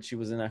Bird. She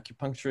was an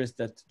acupuncturist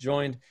that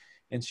joined,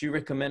 and she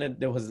recommended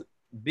there was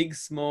big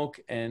smoke,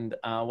 and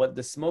what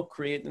the smoke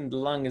creates in the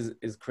lung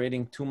is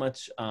creating too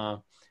much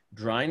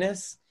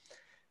dryness,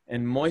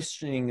 and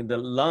moisturizing the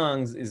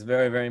lungs is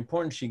very, very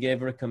important. She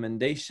gave a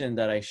recommendation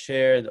that I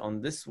shared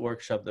on this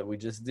workshop that we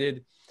just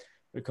did,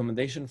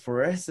 recommendation for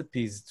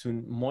recipes to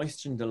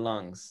moisten the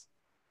lungs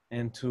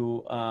and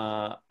to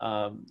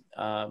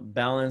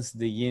balance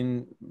the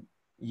yin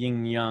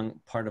yang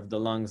part of the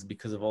lungs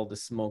because of all the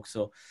smoke.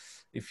 So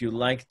if you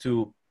like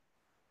to,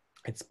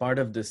 it's part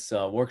of this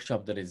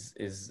workshop that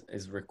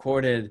is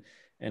recorded,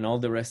 and all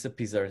the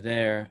recipes are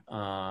there.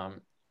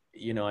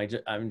 You know,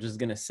 I'm just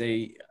gonna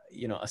say,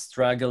 you know,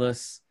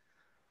 astragalus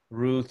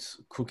root,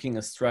 cooking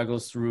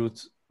astragalus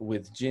root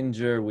with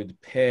ginger,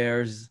 with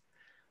pears,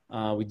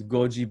 with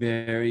goji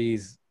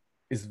berries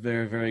is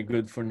very, very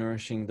good for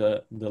nourishing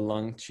the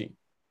lung qi.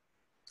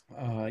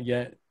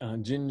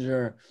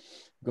 Ginger,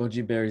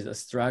 goji berries,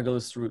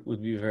 astragalus root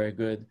would be very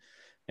good,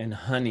 and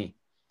honey.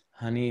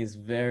 Honey is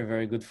very,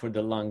 very good for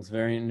the lungs,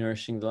 very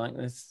nourishing the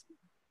lungs.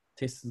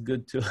 Tastes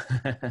good too.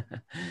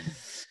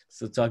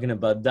 So talking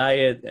about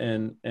diet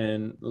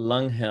and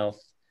lung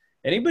health.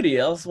 Anybody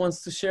else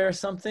wants to share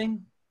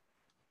something?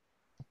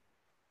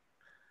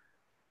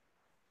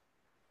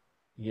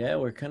 Yeah,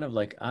 we're kind of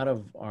like out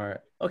of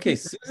our... Okay,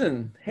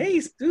 Susan.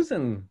 Hey,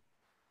 Susan.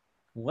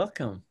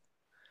 Welcome.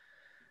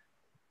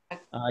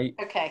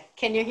 Okay,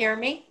 can you hear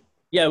me?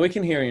 Yeah, we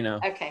can hear you now.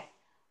 Okay.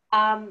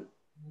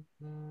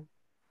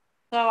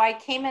 So I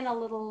came in a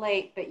little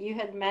late, but you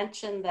had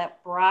mentioned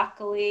that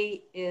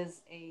broccoli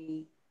is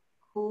a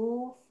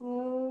cool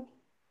food?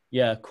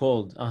 Yeah,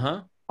 cold.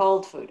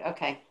 Cold food,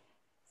 okay.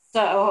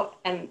 So,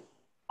 and,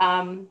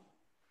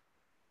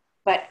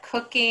 but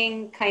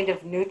cooking kind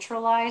of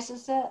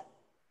neutralizes it?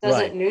 Does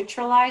it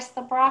neutralize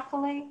the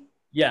broccoli?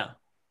 Yeah.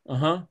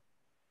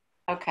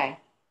 Okay.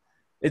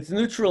 It's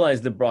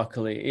neutralized the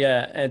broccoli.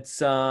 Yeah, it's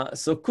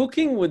so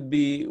cooking would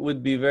be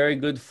very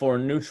good for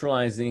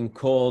neutralizing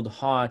cold,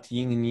 hot,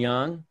 yin and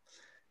yang.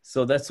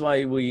 So that's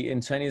why we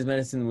in Chinese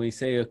medicine we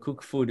say a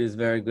cooked food is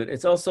very good.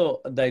 It's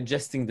also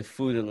digesting the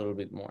food a little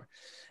bit more.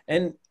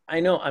 And I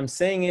know I'm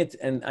saying it,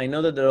 and I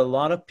know that there are a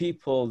lot of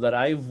people that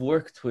I've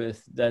worked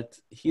with that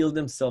heal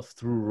themselves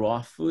through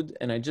raw food.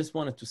 And I just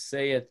wanted to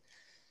say it.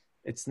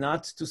 It's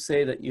not to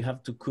say that you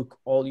have to cook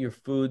all your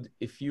food.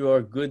 If you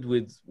are good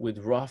with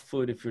raw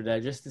food, if your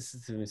digestive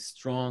system is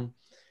strong,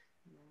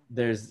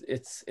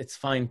 it's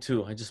fine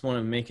too. I just want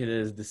to make it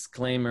as a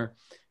disclaimer.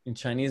 In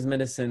Chinese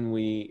medicine,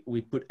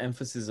 we put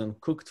emphasis on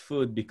cooked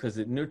food because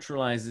it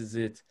neutralizes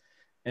it,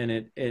 and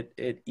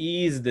it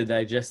eases the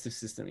digestive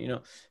system. You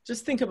know,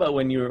 just think about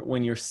when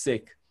you're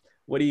sick.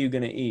 What are you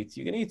gonna eat?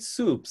 You're gonna eat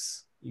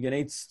soups. You're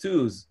gonna eat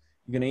stews.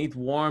 You're going to eat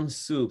warm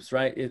soups,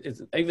 right?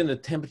 It's even the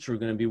temperature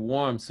going to be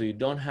warm, so you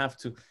don't have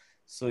to.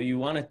 So you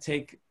want to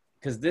take,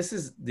 because this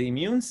is the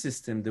immune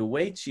system, the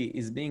Wei Qi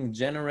is being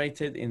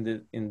generated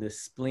in the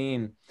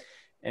spleen.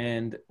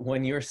 And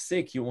when you're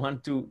sick, you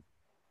want to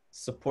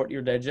support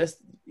your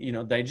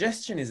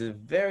digestion is a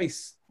very,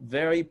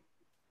 very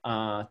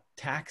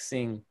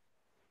taxing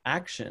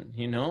action,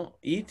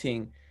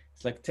 eating.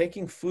 It's like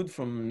taking food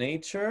from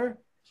nature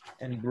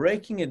and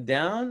breaking it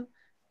down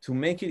to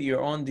make it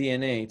your own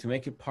DNA, to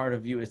make it part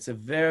of you. It's a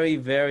very,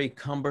 very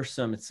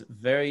cumbersome, it's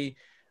very,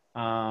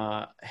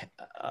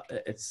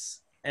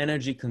 it's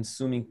energy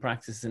consuming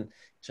practice. In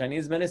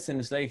Chinese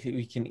medicine, it's like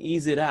we can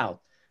ease it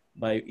out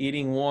by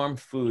eating warm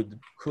food,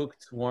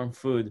 cooked warm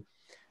food,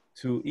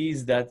 to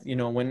ease that,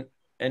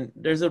 and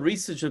there's a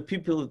research of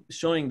people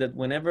showing that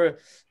whenever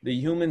the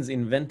humans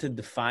invented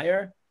the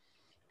fire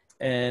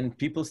and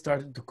people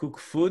started to cook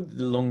food,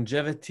 the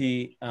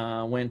longevity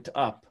went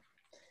up.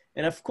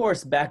 And of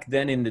course, back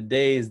then in the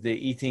days, they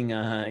eating,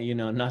 you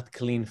know, not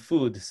clean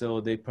food. So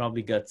they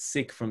probably got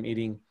sick from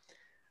eating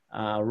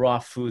raw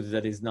food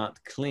that is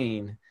not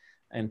clean.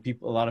 And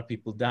a lot of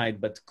people died.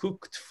 But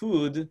cooked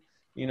food,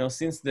 you know,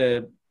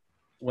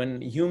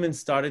 when humans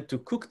started to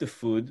cook the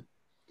food,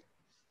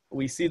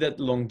 we see that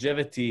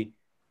longevity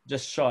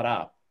just shot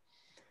up.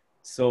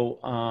 So,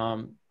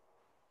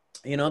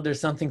 you know,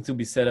 there's something to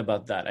be said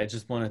about that. I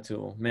just wanted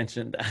to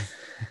mention that.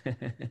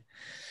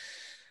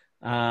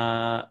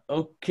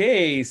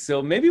 Okay,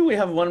 so maybe we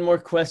have one more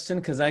question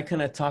because I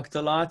kind of talked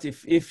a lot.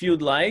 If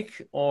you'd like,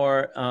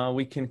 or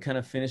we can kind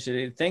of finish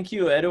it. Thank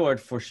you, Edward,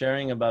 for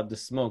sharing about the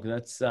smoke.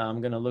 That's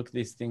I'm gonna look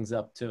these things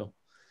up too.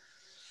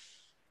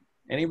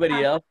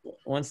 Anybody else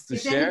wants to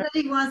share? If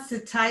anybody wants to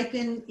type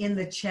in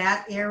the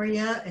chat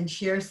area and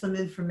share some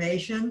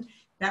information,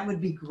 that would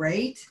be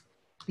great.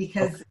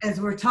 Because as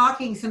we're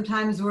talking,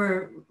 sometimes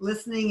we're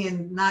listening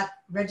and not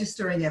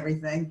registering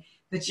everything.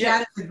 The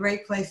chat is a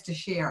great place to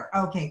share.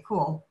 Okay,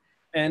 cool.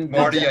 And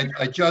Marty,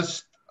 I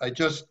just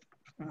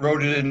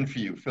wrote it in for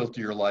you,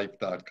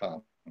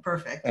 filteryourlife.com.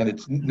 Perfect. And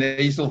it's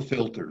nasal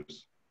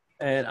filters.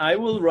 And I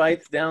will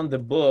write down the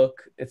book.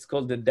 It's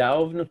called The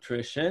Tao of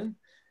Nutrition.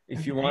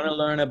 If you want to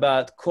learn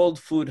about cold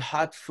food,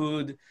 hot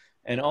food,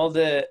 and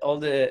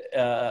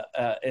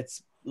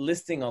it's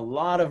listing a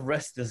lot of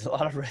there's a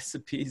lot of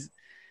recipes,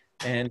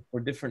 and for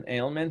different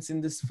ailments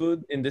in this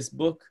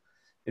book.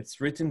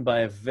 It's written by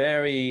a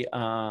very,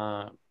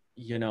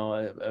 you know,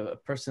 a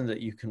person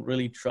that you can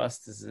really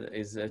trust.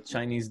 Is a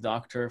Chinese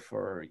doctor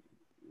for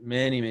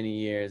many, many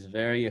years,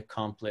 very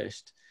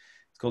accomplished.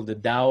 It's called The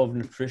Tao of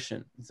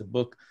Nutrition. It's a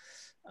book.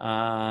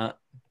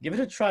 Give it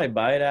a try,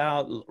 buy it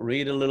out,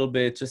 read a little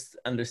bit, just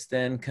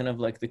understand kind of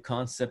like the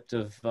concept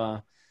of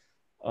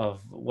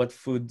what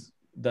food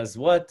does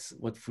what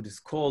food is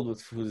cold, what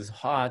food is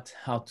hot,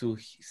 how to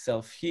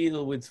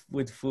self-heal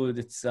with food.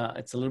 It's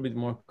a little bit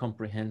more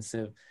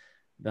comprehensive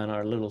than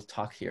our little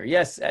talk here.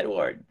 Yes,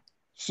 Edward.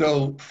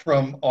 So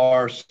from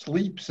our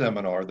sleep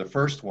seminar, the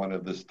first one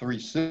of this 3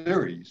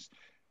 series,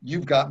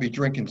 you've got me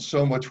drinking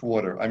so much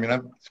water. I mean,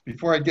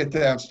 before I get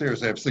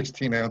downstairs, I have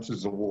 16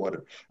 ounces of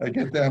water. I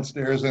get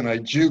downstairs and I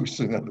juice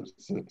another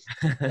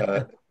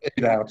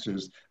 8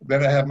 ounces.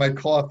 Then I have my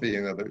coffee,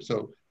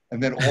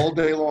 and then all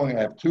day long, I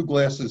have 2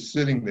 glasses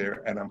sitting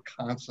there and I'm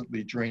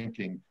constantly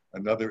drinking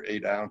another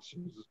 8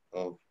 ounces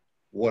of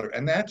water.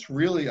 And that's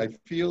really, I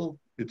feel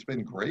it's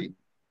been great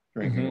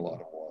drinking a lot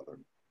of water.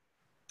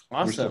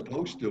 Awesome. We're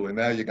supposed to, and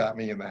now you got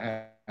me in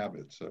the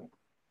habit, so.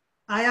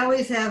 I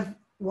always have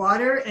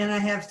water and I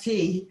have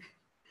tea.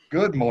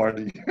 Good,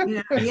 Marty.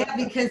 Yeah,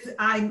 because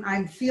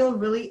I feel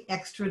really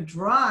extra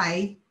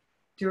dry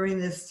during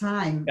this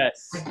time.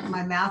 Yes. Like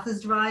my mouth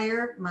is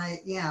drier.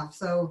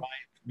 So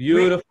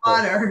beautiful. Drink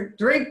water.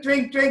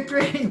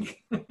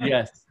 Drink.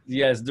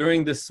 Yes.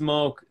 During the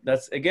smoke,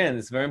 it's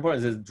very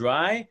important. It's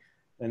dry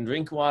and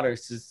drink water.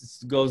 It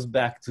goes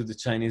back to the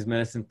Chinese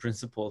medicine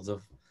principles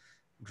of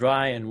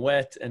dry and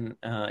wet, and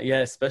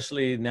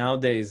especially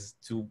nowadays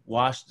to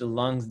wash the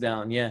lungs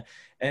down.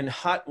 And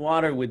hot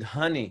water with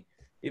honey,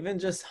 even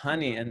just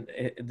honey, and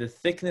the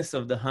thickness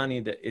of the honey,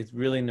 that it's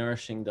really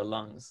nourishing the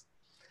lungs.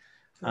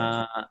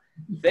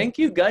 Thank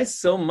you guys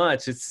so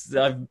much.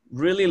 I'm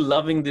really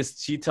loving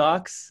this Chi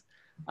Talks.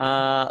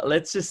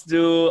 Let's just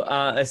do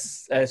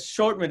a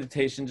short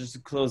meditation just to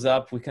close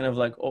up. We kind of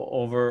like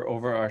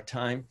over our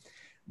time,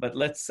 but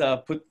let's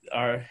put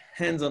our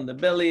hands on the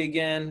belly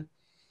again.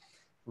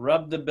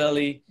 Rub the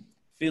belly,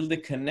 feel the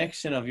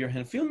connection of your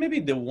hand. Feel maybe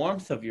the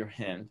warmth of your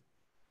hand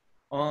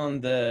on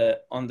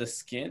the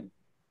skin.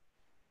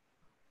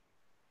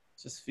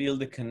 Just feel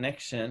the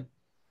connection.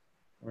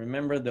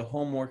 Remember the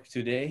homework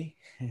today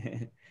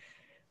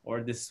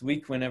or this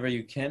week, whenever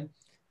you can,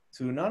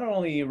 to not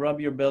only rub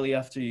your belly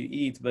after you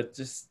eat, but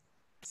just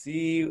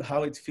see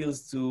how it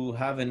feels to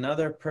have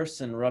another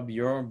person rub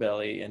your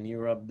belly and you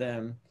rub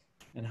them,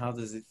 and how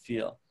does it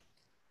feel?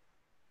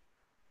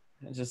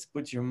 And just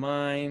put your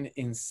mind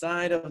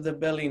inside of the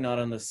belly, not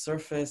on the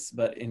surface,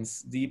 but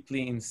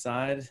deeply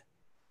inside.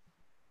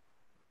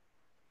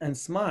 And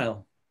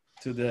smile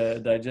to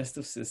the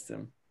digestive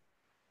system.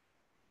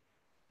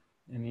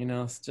 And,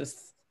 it's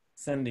just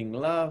sending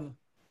love,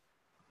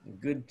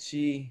 good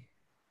chi,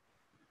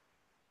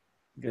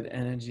 good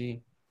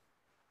energy.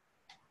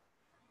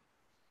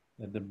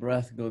 Let the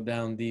breath go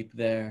down deep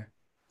there.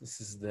 This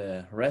is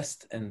the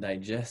rest and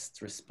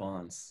digest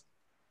response.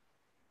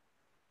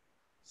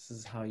 This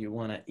is how you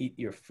want to eat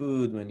your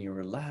food when you're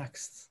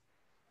relaxed,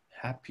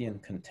 happy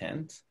and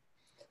content.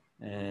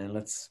 And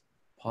let's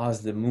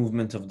pause the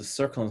movement of the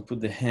circle and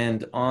put the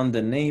hand on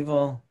the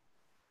navel.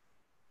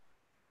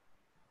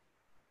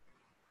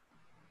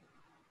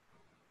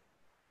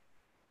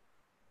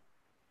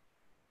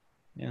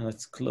 Yeah,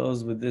 let's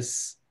close with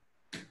this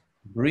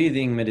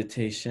breathing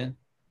meditation.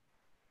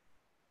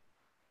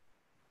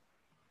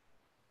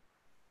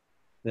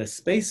 The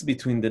space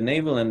between the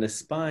navel and the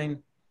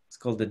spine is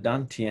called the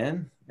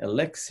Dantian,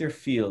 elixir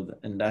field.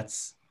 And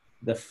that's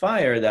the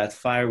fire, that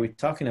fire we're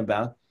talking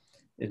about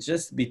It's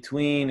just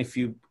between, if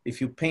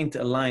you paint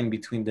a line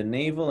between the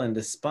navel and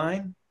the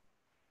spine,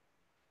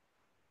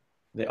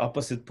 the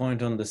opposite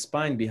point on the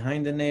spine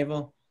behind the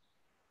navel,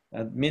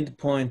 at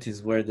midpoint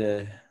is where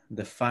the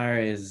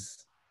fire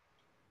is.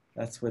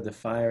 That's where the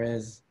fire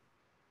is.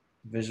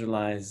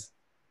 Visualize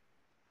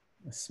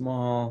a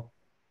small,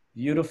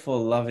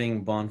 beautiful,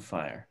 loving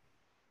bonfire.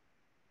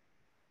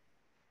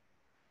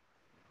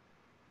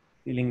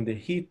 Feeling the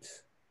heat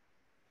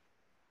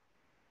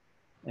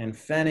and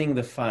fanning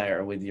the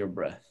fire with your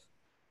breath.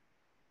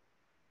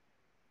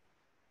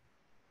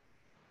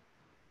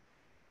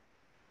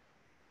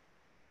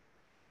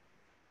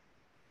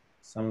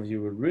 Some of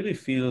you will really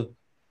feel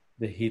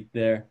the heat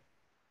there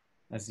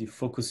as you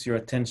focus your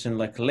attention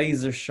like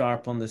laser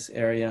sharp on this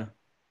area.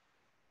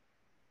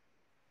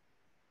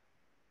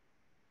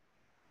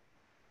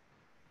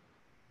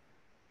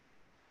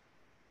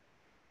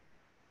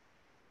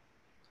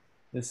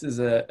 This is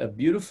a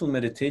beautiful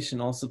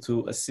meditation also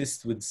to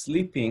assist with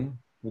sleep,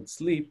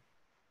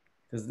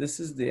 because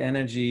this is the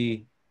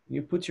energy.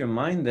 You put your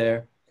mind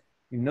there,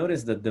 you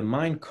notice that the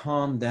mind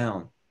calmed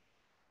down.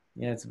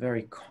 Yeah, it's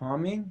very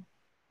calming.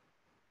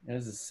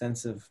 There's a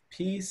sense of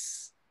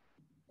peace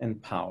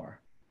and power.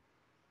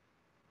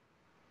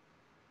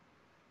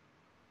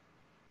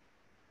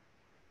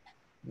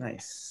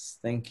 Nice.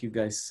 Thank you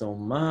guys so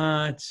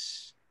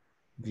much.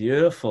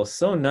 Beautiful.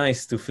 So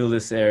nice to feel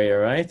this area,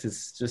 right?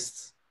 It's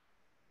just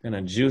kind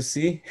of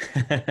juicy.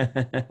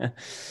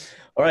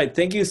 All right.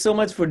 Thank you so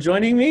much for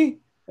joining me.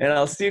 And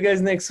I'll see you guys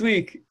next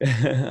week.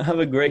 Have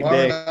a great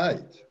day.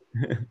 Night.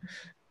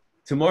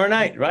 Tomorrow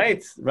night,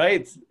 right?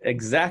 Right.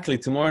 Exactly.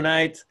 Tomorrow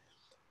night.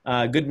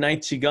 Good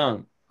night,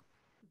 Qigong.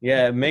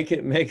 Yeah, make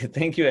it.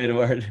 Thank you,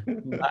 Edward.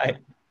 Bye.